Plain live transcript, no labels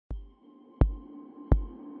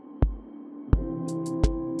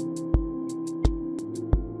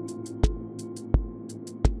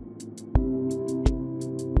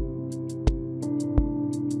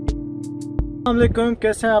अस्सलाम वालेकुम,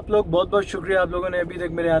 कैसे हैं आप लोग। बहुत बहुत शुक्रिया आप लोगों ने अभी तक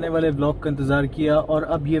मेरे आने वाले व्लॉग का इंतज़ार किया और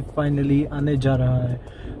अब ये फाइनली आने जा रहा है।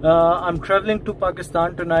 I am travelling to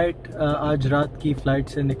Pakistan tonight. आज रात की फ़्लाइट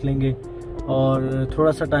से निकलेंगे और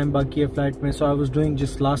थोड़ा सा टाइम बाकी है फ़्लाइट में। सो I was doing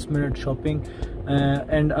just last minute shopping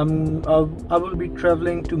and I will be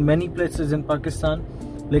travelling to many places in Pakistan.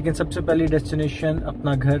 लेकिन सबसे पहली डेस्टिनेशन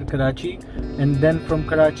अपना घर Karachi and then from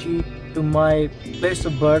Karachi to my place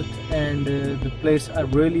of birth and the place I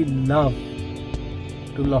really love,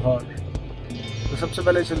 to Lahore. तो सबसे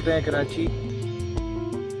पहले चलते हैं Karachi.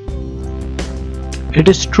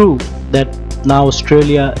 It is true that now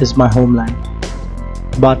Australia is my homeland,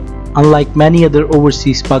 but unlike many other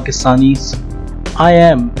overseas Pakistanis, I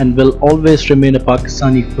am and will always remain a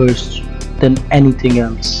Pakistani first than anything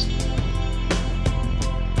else.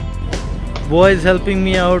 Boys helping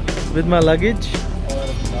me out with my luggage.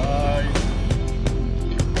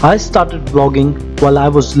 I started vlogging while I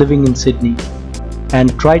was living in Sydney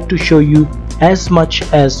and tried to show you as much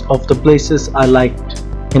as of the places I liked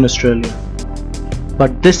in Australia.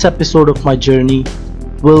 But this episode of my journey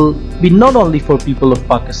will be not only for people of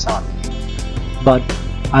Pakistan, but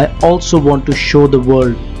I also want to show the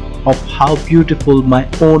world of how beautiful my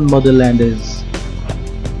own motherland is.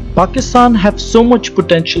 Pakistan has so much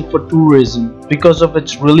potential for tourism because of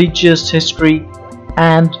its religious history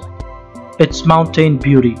and its mountain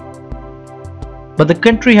beauty. But the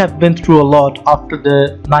country have been through a lot after the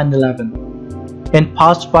 9/11. In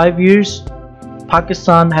past 5 years,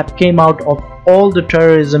 Pakistan have came out of all the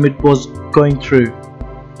terrorism it was going through.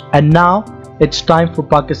 And now it's time for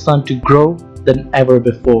Pakistan to grow than ever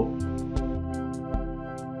before.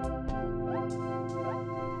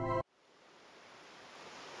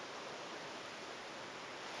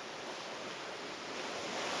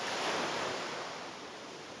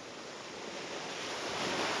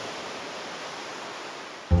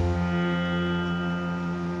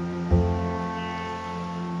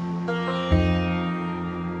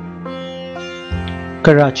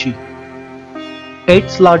 Karachi,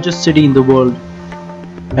 8th largest city in the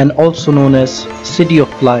world and also known as City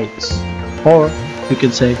of Lights, or you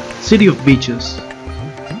can say City of Beaches.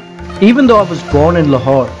 Even though I was born in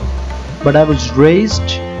Lahore, but I was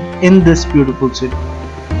raised in this beautiful city.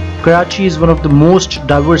 Karachi is one of the most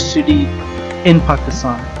diverse city in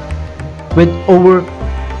Pakistan with over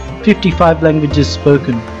 55 languages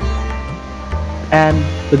spoken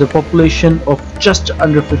and with a population of just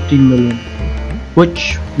under 15 million. Which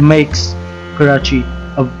makes Karachi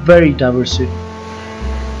a very diverse city.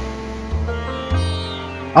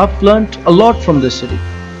 I've learnt a lot from this city.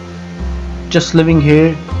 Just living here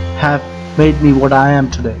have made me what I am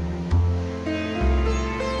today.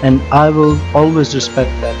 And I will always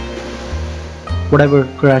respect that. Whatever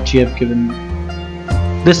Karachi have given me.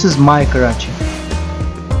 This is my Karachi.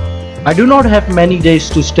 I do not have many days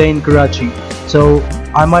to stay in Karachi, so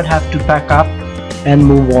I might have to pack up and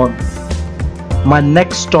move on. My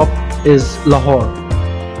next stop is Lahore.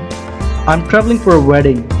 I'm traveling for a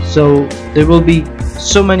wedding, so there will be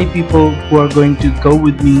so many people who are going to go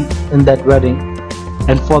with me in that wedding,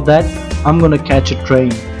 and for that I'm gonna catch a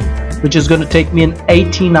train which is gonna take me an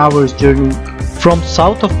 18 hours journey from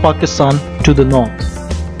south of Pakistan to the north.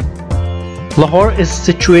 Lahore is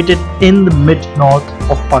situated in the mid-north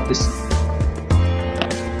of Pakistan.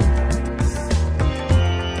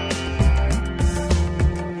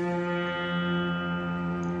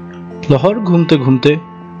 Lahore घूमते घूमते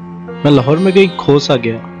मैं लाहौर में कहीं खो सा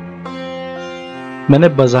गया। मैंने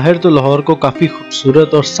बज़ाहिर तो लाहौर को काफ़ी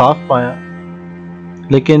खूबसूरत और साफ पाया,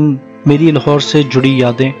 लेकिन मेरी लाहौर से जुड़ी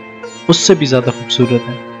यादें उससे भी ज़्यादा खूबसूरत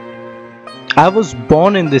हैं। I was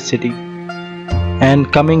born in this city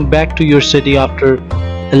and coming back to your city after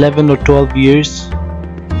 11 or 12 years,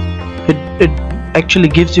 it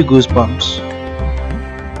actually gives you goosebumps.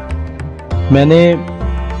 मैंने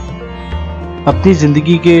अपनी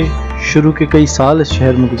ज़िंदगी के शुरू के कई साल इस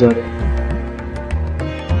शहर में गुजारे,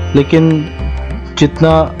 लेकिन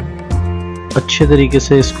जितना अच्छे तरीके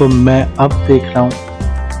से इसको मैं अब देख रहा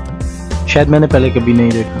हूँ शायद मैंने पहले कभी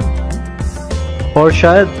नहीं देखा। और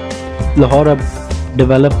शायद लाहौर अब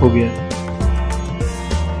डेवलप हो गया है।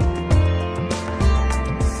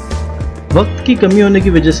 वक्त की कमी होने की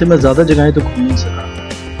वजह से मैं ज़्यादा जगहें तो घूम नहीं सका,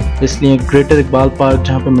 इसलिए ग्रेटर इकबाल पार्क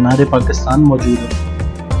जहाँ पे मीनार पाकिस्तान मौजूद है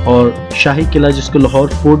और शाही किला जिसको लाहौर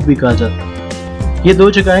फोर्ट भी कहा जाता है, ये दो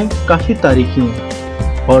जगहें काफ़ी तारीखी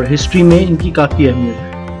हैं और हिस्ट्री में इनकी काफ़ी अहमियत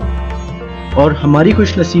है। और हमारी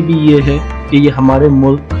खुशनसीबी ये है कि ये हमारे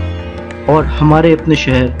मुल्क और हमारे अपने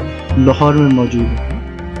शहर लाहौर में मौजूद है।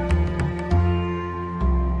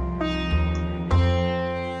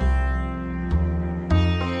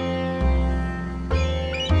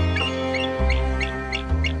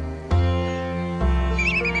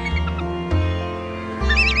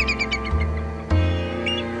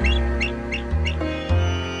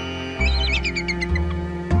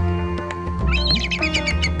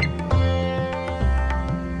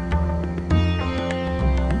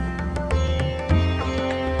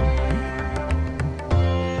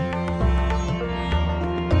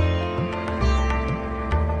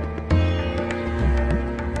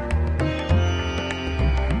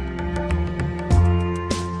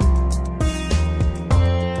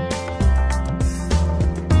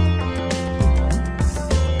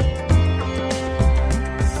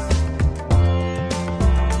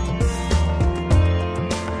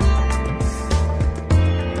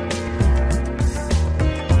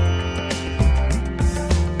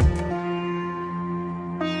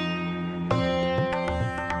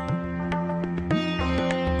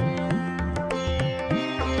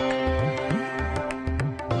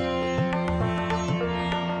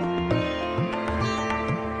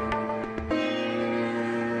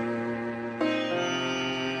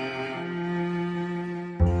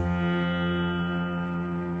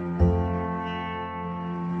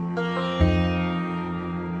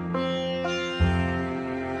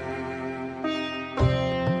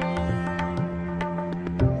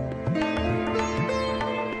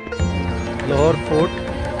 लाहौर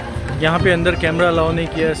फोर्ट। यहाँ पे अंदर कैमरा अलाउ नहीं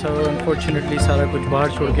किया, सो अनफॉर्चुनेटली सारा कुछ बाहर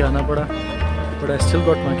छोड़ के आना पड़ा, but I still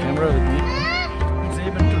got my camera with me.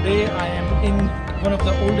 Today I am in one of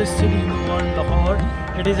the oldest city in the world, Lahore.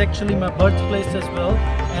 It is actually my birthplace as well,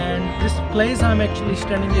 and this place I'm actually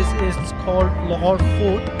standing is called Lahore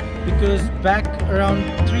Fort, because back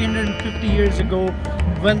around 350 years ago,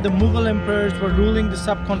 when the Mughal emperors were ruling the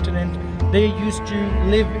subcontinent, they used to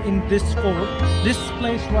live in this fort. This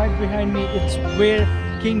place right behind me, it's where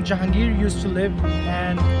King Jahangir used to live,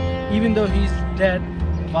 and even though he's dead,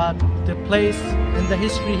 but the place and the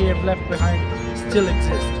history he have left behind still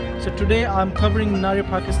exists. So today I'm covering Nari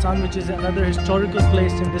Pakistan, which is another historical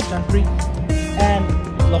place in this country, and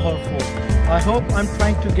Lahore Fort. I hope I'm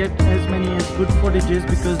trying to get as many as good footages,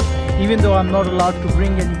 because even though I'm not allowed to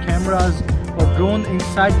bring any cameras or drone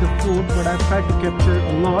inside the fort, but I've tried to capture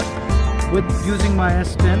a lot with using my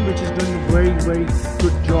S10, which is doing a very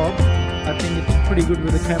good job. I think it's pretty good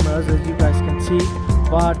with the cameras, as you guys can see.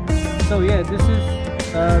 But so yeah, this is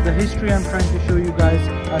the history I'm trying to show you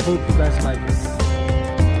guys. I hope you guys like it.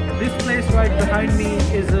 This place right behind me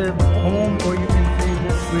is a home, or you can say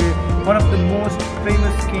that's where one of the most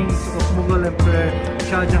famous kings of Mughal Emperor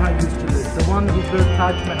Shah Jahan used to live, the one who built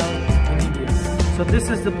Taj Mahal in India. So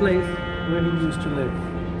this is the place where he used to live,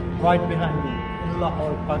 right behind me in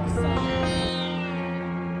Lahore, Pakistan.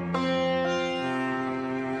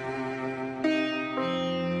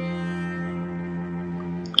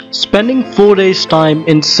 Spending 4 days time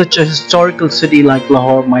in such a historical city like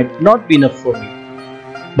Lahore might not be enough for me.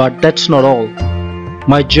 But that's not all.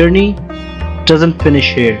 My journey doesn't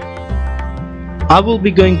finish here. I will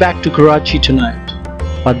be going back to Karachi tonight,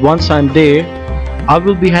 but once I'm there, I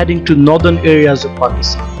will be heading to northern areas of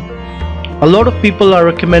Pakistan. A lot of people are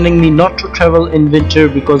recommending me not to travel in winter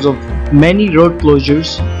because of many road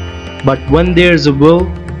closures, but when there's a will,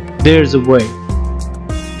 there's a way.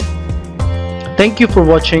 Thank you for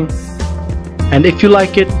watching, and if you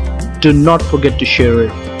like it, do not forget to share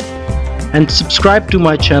it. And subscribe to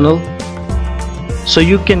my channel so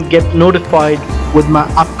you can get notified with my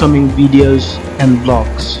upcoming videos and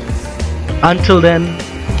vlogs. Until then,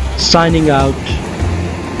 signing out,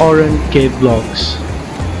 Auran.ak Vlogs.